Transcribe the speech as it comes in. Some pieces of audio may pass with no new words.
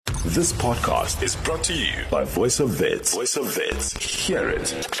This podcast is brought to you by Voice of Wits. Voice of Wits. Hear it.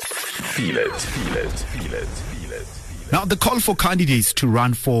 Feel it. Feel it. Feel it. Feel it. Now, the call for candidates to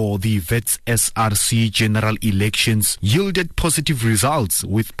run for the Wits SRC general elections yielded positive results,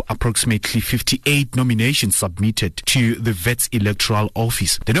 with approximately 58 nominations submitted to the Wits electoral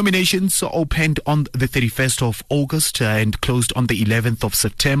office. The nominations opened on the 31st of August and closed on the 11th of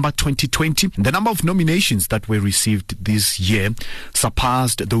September 2020. The number of nominations that were received this year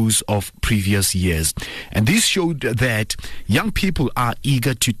surpassed those of previous years. And this showed that young people are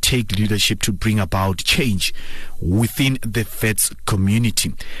eager to take leadership to bring about change within the Wits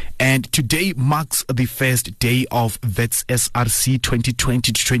community. And today marks the first day of Wits SRC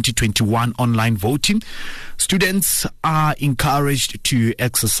 2020 to 2021 online voting. Students are encouraged to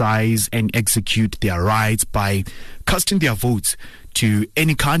exercise and execute their rights by casting their votes to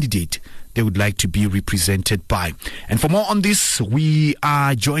any candidate they would like to be represented by. And for more on this, we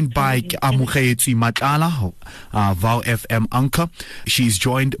are joined by Mcedisi Matlala, VOW FM anchor. She is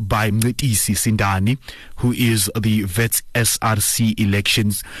joined by Mcedisi Sindane, who is the Wits SRC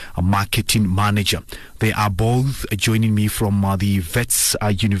elections marketing manager. They are both joining me from the Wits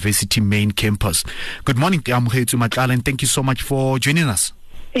University main campus. Good morning, Mcedisi Matlala, and thank you so much for joining us.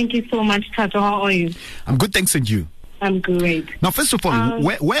 Thank you so much, Tato. How are you? I'm good, thanks, and you? I'm great. Now, first of all,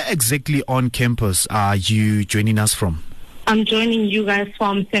 where exactly on campus are you joining us from? I'm joining you guys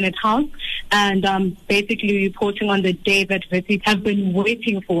from Senate House, and basically reporting on the day that Wits have been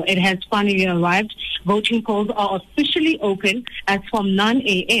waiting for. It has finally arrived. Voting polls are officially open as from 9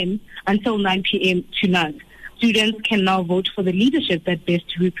 a.m. until 9 p.m. tonight. Students can now vote for the leadership that best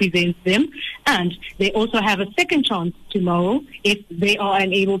represents them, and they also have a second chance tomorrow if they are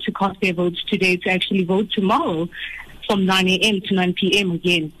unable to cast their votes today to actually vote tomorrow from 9 a.m. to 9 p.m.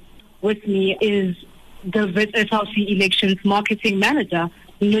 again. With me is the Wits SRC elections marketing manager,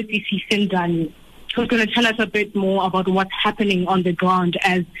 Mcedisi Sindane, who's going to tell us a bit more about what's happening on the ground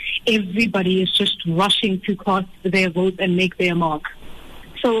as everybody is just rushing to cast their votes and make their mark.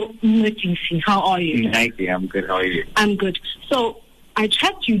 So, Mcedisi, how are you? Hi, I'm good. How are you? I'm good. So, I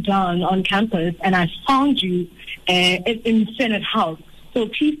tracked you down on campus and I found you in Senate House. So,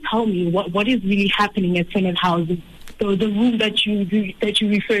 please tell me what is really happening at Senate House, so the room that you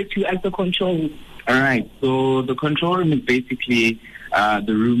refer to as the control room. All right. So, the control room is basically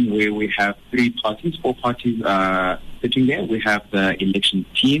the room where we have four parties sitting there. We have the elections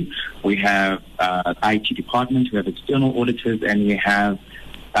team, we have IT department, we have external auditors, and we have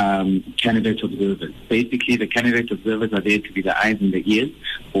candidate observers. Basically, the candidate observers are there to be the eyes and the ears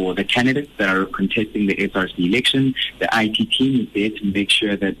for the candidates that are contesting the SRC election. The IT team is there to make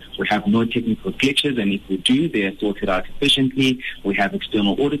sure that we have no technical glitches, and if we do, they are sorted out efficiently. We have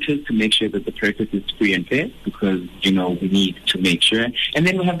external auditors to make sure that the process is free and fair, because, we need to make sure. And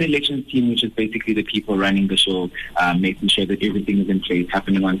then we have the elections team, which is basically the people running the show, making sure that everything is in place,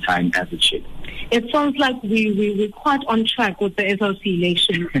 happening on time as it should. It sounds like we're quite on track with the SRC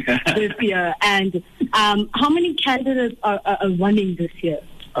election this year. And how many candidates are running this year?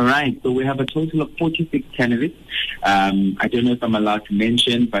 All right, so we have a total of 46 candidates. I don't know if I'm allowed to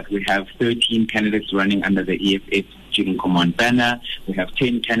mention, but we have 13 candidates running under the EFF Student Command banner. We have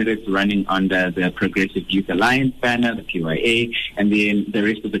 10 candidates running under the Progressive Youth Alliance banner, the PYA, and then the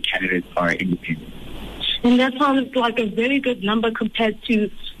rest of the candidates are independent. And that sounds like a very good number compared to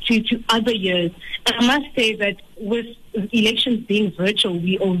other years. And I must say that with elections being virtual,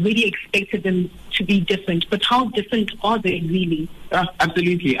 we already expected them to be different. But how different are they really?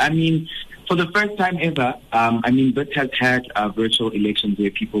 Absolutely. I mean, for the first time ever, Wits has had virtual elections where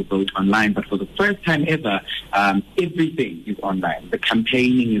people vote online, but for the first time ever, everything is online. The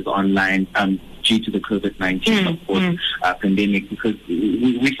campaigning is online due to the COVID-19, of course, pandemic, because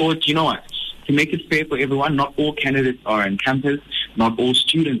we thought, you know what, to make it fair for everyone, not all candidates are on campus, not all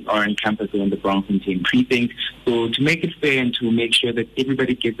students are on campus or in the Brownfontein precinct. So to make it fair and to make sure that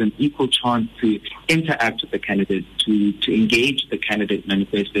everybody gets an equal chance to interact with the candidates, to engage the candidate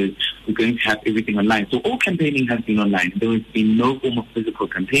manifestos, we're going to have everything online. So all campaigning has been online. There has been no form of physical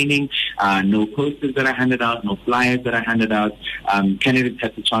campaigning, no posters that are handed out, no flyers that are handed out. Candidates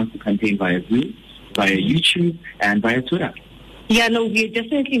have the chance to campaign via Zoom, via YouTube, and via Twitter. Yeah, no, we're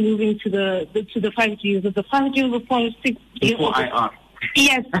definitely moving to the 5G. The 5G reform 6 years. Before IR.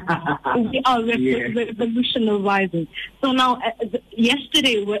 Yes, we are revolutionizing. So now,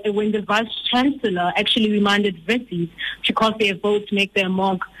 yesterday, when the Vice Chancellor actually reminded Wits to cast their votes, make their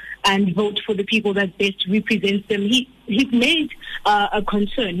mark, and vote for the people that best represents them, he made a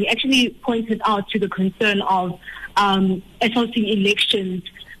concern. He actually pointed out to the concern of SRC elections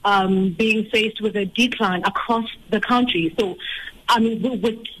being faced with a decline across the country. So I mean,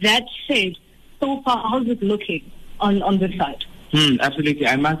 with that said, so far, how's it looking on this side? Absolutely.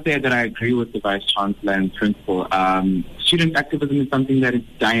 I must say that I agree with the Vice Chancellor and Principal. Student activism is something that is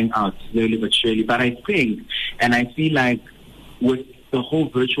dying out slowly but surely. But I think, and I feel like with the whole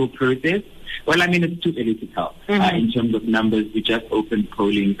virtual process, well, I mean, it's too early to tell. In terms of numbers, we just opened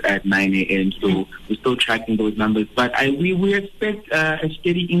polling at 9 a.m., so we're still tracking those numbers. But we expect a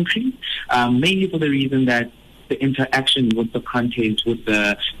steady increase, mainly for the reason that the interaction with the content, with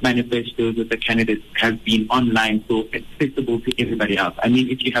the manifestos, with the candidates has been online, so accessible to everybody else. I mean,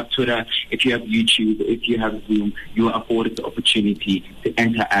 if you have Twitter, if you have YouTube, if you have Zoom, you are afforded the opportunity to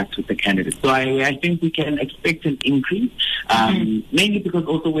interact with the candidates. So I think we can expect an increase, mainly because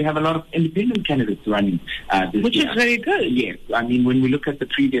also we have a lot of independent candidates running this year. Which is very good. Yes. I mean, when we look at the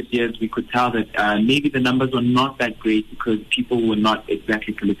previous years, we could tell that maybe the numbers were not that great because people were not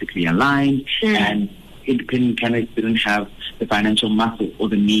exactly politically aligned and independent candidates didn't have the financial muscle or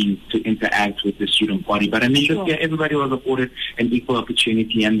the means to interact with the student body. But I mean, this year everybody was afforded an equal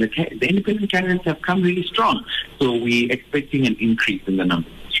opportunity, and the independent candidates have come really strong. So we're expecting an increase in the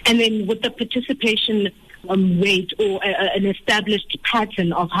numbers. And then with the participation rate or an established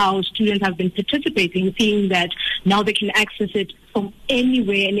pattern of how students have been participating, seeing that now they can access it from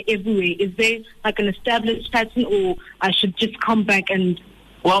anywhere and everywhere, is there like an established pattern, or I should just come back and...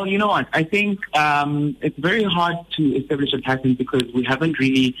 Well, you know what? I think it's very hard to establish a pattern because we haven't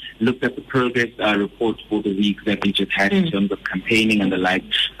really looked at the progress report for the week that we just had in terms of campaigning and the like.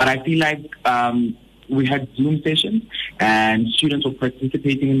 But I feel like we had Zoom sessions and students were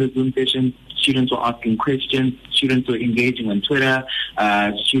participating in the Zoom sessions. Students were asking questions. Students were engaging on Twitter.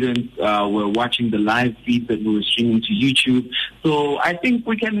 Students were watching the live feeds that we were streaming to YouTube. So I think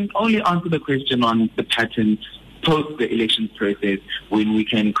we can only answer the question on the pattern post the elections process when we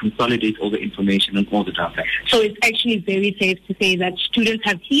can consolidate all the information and all the data. So it's actually very safe to say that students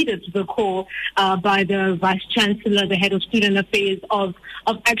have heeded the call by the Vice Chancellor, the Head of Student Affairs, of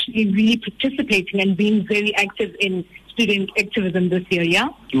actually really participating and being very active in student activism this year, yeah?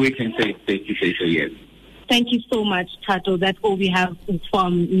 We can say so, yes. Thank you so much, Tato. That's all we have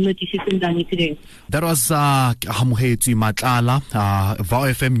from Mcedisi Sindane today. That was Mcedisi Matlala, VOW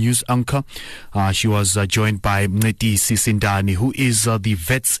FM news anchor. She was joined by Mcedisi Sindane, who is the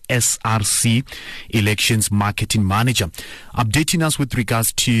Wits SRC elections marketing manager, updating us with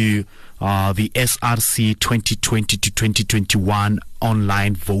regards to the SRC 2020 to 2021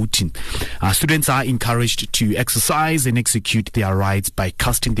 online voting. Students are encouraged to exercise and execute their rights by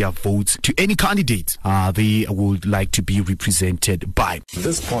casting their votes to any candidate they would like to be represented by.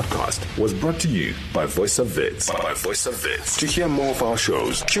 This podcast was brought to you by Voice of Wits. To hear more of our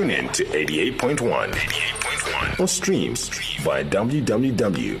shows, tune in to 88.1 or stream via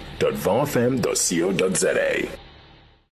www.vowfm.co.za.